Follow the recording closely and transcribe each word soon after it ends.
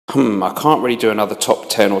I can't really do another top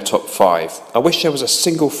 10 or top 5. I wish there was a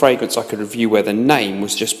single fragrance I could review where the name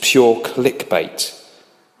was just pure clickbait.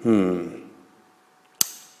 Hang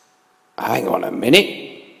on a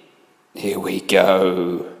minute. Here we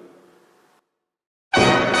go.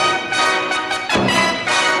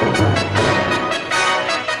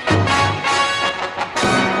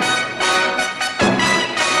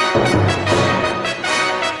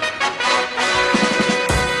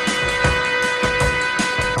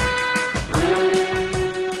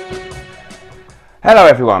 Hello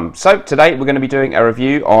everyone, so today we're going to be doing a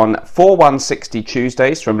review on 4160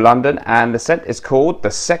 Tuesdays from London, and the scent is called the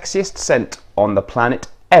sexiest scent on the planet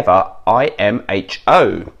ever,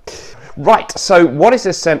 IMHO. Right, so what is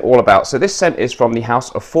this scent all about? So this scent is from the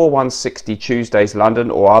house of 4160 Tuesdays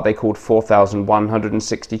London, or are they called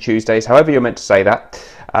 4160 Tuesdays, however you're meant to say that.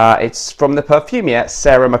 It's from the perfumier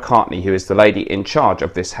Sarah McCartney, who is the lady in charge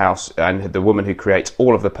of this house and the woman who creates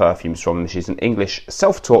all of the perfumes from them. She's an English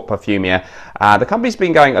self-taught perfumier. The company's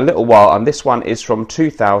been going a little while, and this one is from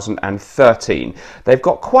 2013. They've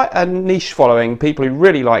got quite a niche following. People who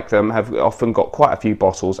really like them have often got quite a few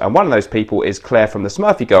bottles, and one of those people is Claire from the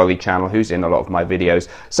Smurfy Girlie channel, who's in a lot of my videos.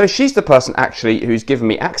 So she's the person actually who's given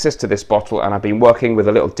me access to this bottle, and I've been working with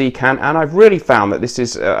a little decant, and I've really found that this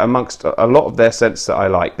is amongst a lot of their scents that I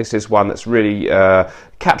like. This is one that's really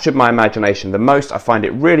captured my imagination the most. I find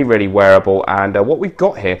it really, really wearable, and what we've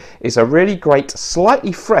got here is a really great,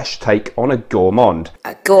 slightly fresh take on a gourmand.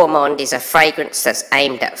 A gourmand is a fragrance that's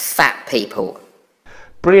aimed at fat people.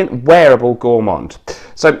 Brilliant, wearable gourmand.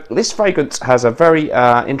 So this fragrance has a very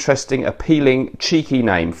interesting, appealing, cheeky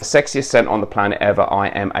name. Sexiest scent on the planet ever,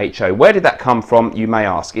 IMHO. Where did that come from, you may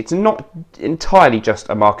ask? It's not entirely just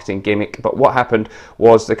a marketing gimmick, but what happened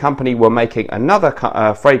was the company were making another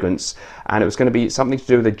fragrance, and it was going to be something to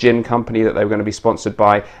do with a gin company that they were going to be sponsored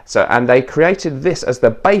by. And they created this as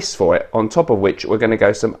the base for it, on top of which we're going to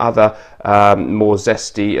go some other more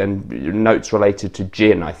zesty and notes related to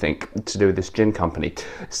gin, I think, to do with this gin company.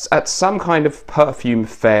 At some kind of perfume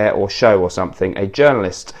fair or show or something, a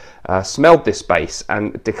journalist smelled this base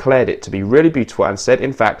and declared it to be really beautiful, and said,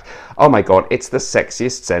 in fact, oh my god, it's the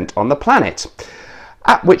sexiest scent on the planet.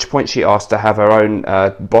 At which point she asked to have her own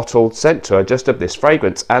bottle sent to her just of this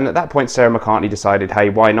fragrance, and at that point Sarah McCartney decided, hey,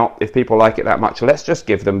 why not? If people like it that much, let's just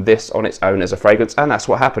give them this on its own as a fragrance, and that's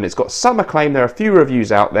what happened. It's got some acclaim. There are a few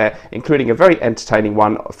reviews out there, including a very entertaining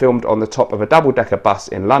one filmed on the top of a double-decker bus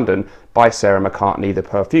in London by Sarah McCartney, the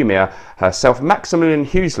perfumier herself. Maximillian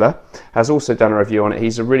Heusler has also done a review on it.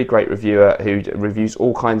 He's a really great reviewer who reviews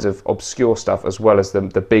all kinds of obscure stuff as well as the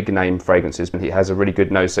big name fragrances. He has a really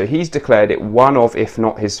good nose, so he's declared it one of, if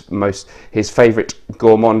not his favourite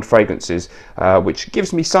gourmand fragrances, which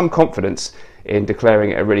gives me some confidence in declaring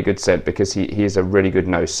it a really good scent, because he is a really good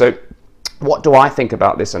nose. So what do I think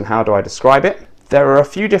about this and how do I describe it? There are a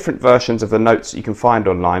few different versions of the notes that you can find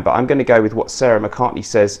online, but I'm going to go with what Sarah McCartney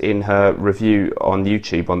says in her review on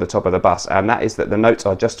YouTube on the top of the bus, and that is that the notes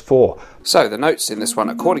are just 4. So the notes in this one,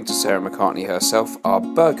 according to Sarah McCartney herself, are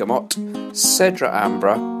bergamot, cedra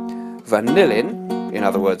ambra, vanillin, in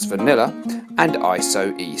other words vanilla, and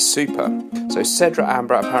ISO E super. So cedra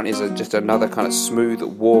ambra apparently is just another kind of smooth,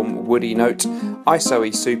 warm, woody note. ISO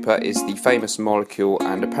E super is the famous molecule,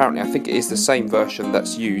 and apparently I think it is the same version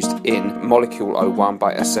that's used in Molecule 01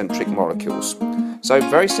 by Eccentric Molecules. So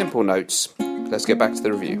very simple notes. Let's get back to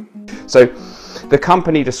the review. So the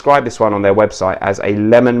company described this one on their website as a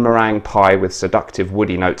lemon meringue pie with seductive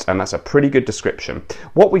woody notes, and that's a pretty good description.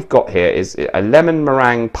 What we've got here is a lemon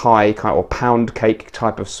meringue pie kind of, or pound cake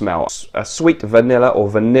type of smell, a sweet vanilla or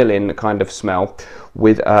vanillin kind of smell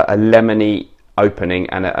with a lemony opening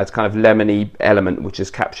and a kind of lemony element which is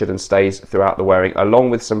captured and stays throughout the wearing, along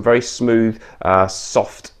with some very smooth,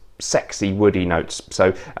 soft, sexy woody notes.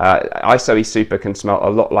 So ISO E super can smell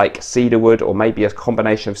a lot like cedarwood, or maybe a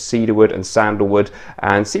combination of cedarwood and sandalwood,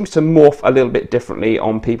 and seems to morph a little bit differently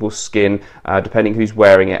on people's skin depending who's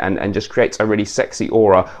wearing it, and just creates a really sexy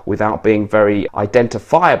aura without being very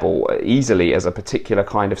identifiable easily as a particular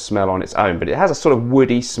kind of smell on its own. But it has a sort of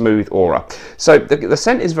woody, smooth aura. So the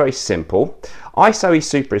scent is very simple. ISO E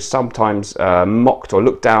super is sometimes mocked or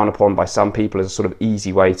looked down upon by some people as a sort of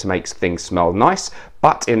easy way to make things smell nice,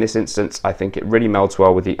 but in this instance I think it really melds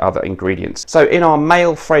well with the other ingredients. So in our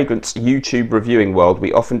male fragrance YouTube reviewing world,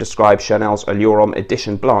 we often describe Chanel's Allure Homme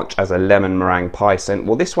Edition Blanche as a lemon meringue pie scent.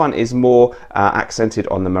 Well, this one is more accented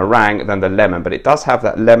on the meringue than the lemon, but it does have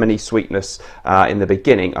that lemony sweetness in the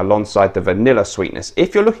beginning alongside the vanilla sweetness.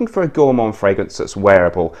 If you're looking for a gourmand fragrance that's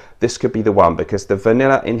wearable, this could be the one, because the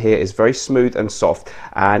vanilla in here is very smooth and soft,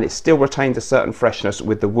 and it still retains a certain freshness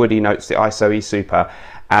with the woody notes, the ISO E Super,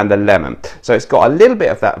 and the lemon. So it's got a little bit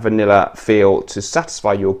of that vanilla feel to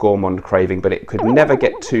satisfy your gourmand craving, but it could never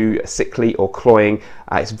get too sickly or cloying.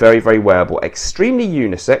 It's very, very wearable. Extremely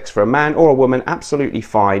unisex for a man or a woman, absolutely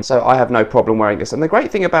fine. So I have no problem wearing this. And the great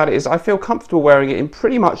thing about it is I feel comfortable wearing it in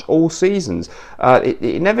pretty much all seasons.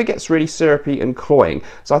 It never gets really syrupy and cloying.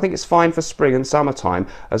 So I think it's fine for spring and summertime,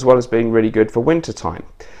 as well as being really good for wintertime.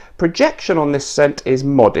 Projection on this scent is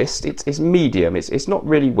modest, it's medium, it's not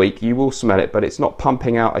really weak, you will smell it, but it's not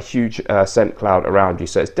pumping out a huge scent cloud around you,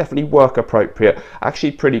 so it's definitely work appropriate,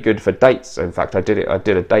 actually pretty good for dates. In fact, I did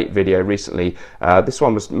a date video recently. This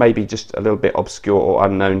one was maybe just a little bit obscure or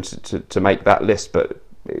unknown to make that list, but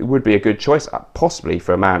it would be a good choice, possibly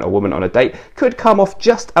for a man or woman on a date. Could come off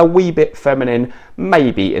just a wee bit feminine,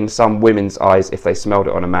 maybe in some women's eyes if they smelled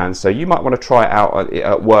it on a man. So you might want to try it out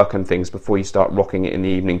at work and things before you start rocking it in the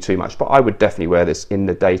evening too much. But I would definitely wear this in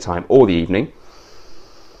the daytime or the evening.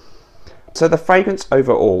 So the fragrance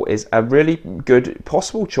overall is a really good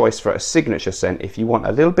possible choice for a signature scent if you want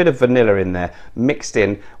a little bit of vanilla in there mixed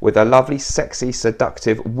in with a lovely, sexy,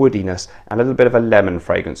 seductive woodiness and a little bit of a lemon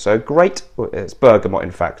fragrance. So great, it's bergamot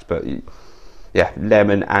in fact, but yeah,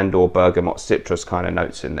 lemon and or bergamot citrus kind of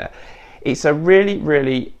notes in there. It's a really,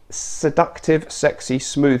 really seductive, sexy,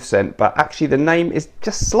 smooth scent, but actually the name is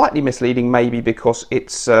just slightly misleading, maybe because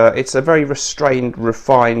it's a very restrained,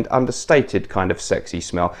 refined, understated kind of sexy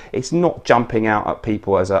smell. It's not jumping out at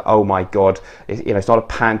people as a, oh my god, it's not a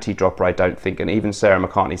panty dropper, I don't think, and even Sarah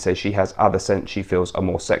McCartney says she has other scents she feels are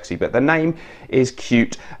more sexy, but the name is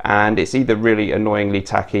cute and it's either really annoyingly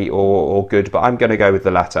tacky or good, but I'm going to go with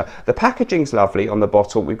the latter. The packaging's lovely on the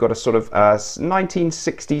bottle. We've got a sort of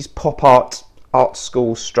 1960s pop art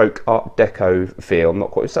school stroke art deco feel.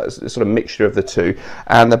 Not quite, it's a sort of mixture of the two,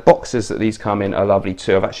 and the boxes that these come in are lovely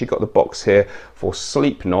too. I've actually got the box here for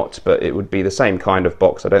Sleep Not, but it would be the same kind of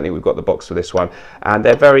box. I don't think we've got the box for this one, and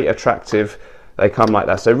they're very attractive. They come like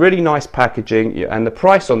that, so really nice packaging, and the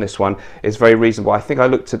price on this one is very reasonable. I think I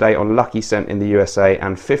looked today on Lucky Scent in the USA,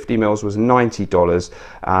 and 50 mils was $90,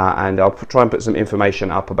 and I'll try and put some information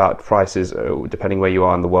up about prices depending where you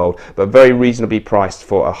are in the world, but very reasonably priced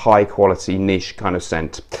for a high quality niche kind of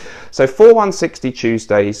scent. So 4160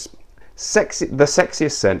 Tuesdays. The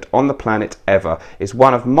sexiest scent on the planet ever is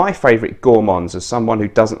one of my favourite gourmands. As someone who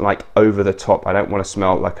doesn't like over the top, I don't want to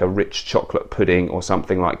smell like a rich chocolate pudding or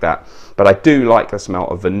something like that, but I do like the smell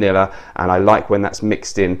of vanilla, and I like when that's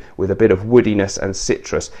mixed in with a bit of woodiness and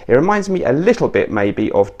citrus. It reminds me a little bit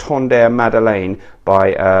maybe of Tonder Madeleine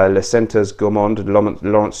by Les Senteurs Gourmands,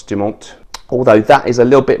 Laurence Dumont. Although that is a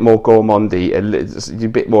little bit more gourmandy, a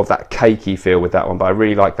bit more of that cakey feel with that one, but I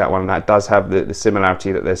really like that one, and that does have the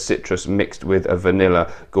similarity that there's citrus mixed with a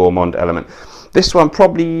vanilla gourmand element. This one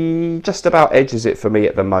probably just about edges it for me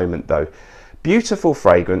at the moment though. Beautiful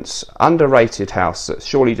fragrance, underrated house that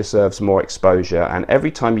surely deserves more exposure, and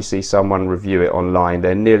every time you see someone review it online,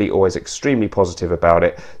 they're nearly always extremely positive about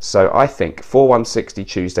it. So I think 4160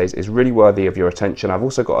 Tuesdays is really worthy of your attention. I've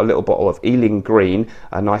also got a little bottle of Ealing Green,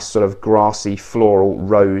 a nice sort of grassy floral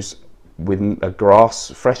rose with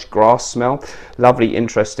a fresh grass smell. Lovely,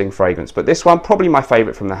 interesting fragrance. But this one, probably my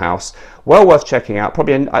favourite from the house. Well worth checking out.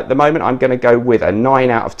 Probably at the moment I'm going to go with a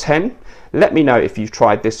 9 out of 10. Let me know if you've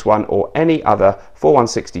tried this one or any other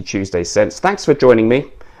 4160 Tuesday scents. Thanks for joining me.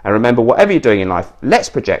 And remember, whatever you're doing in life, let's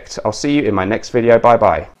project. I'll see you in my next video. Bye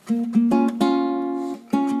bye.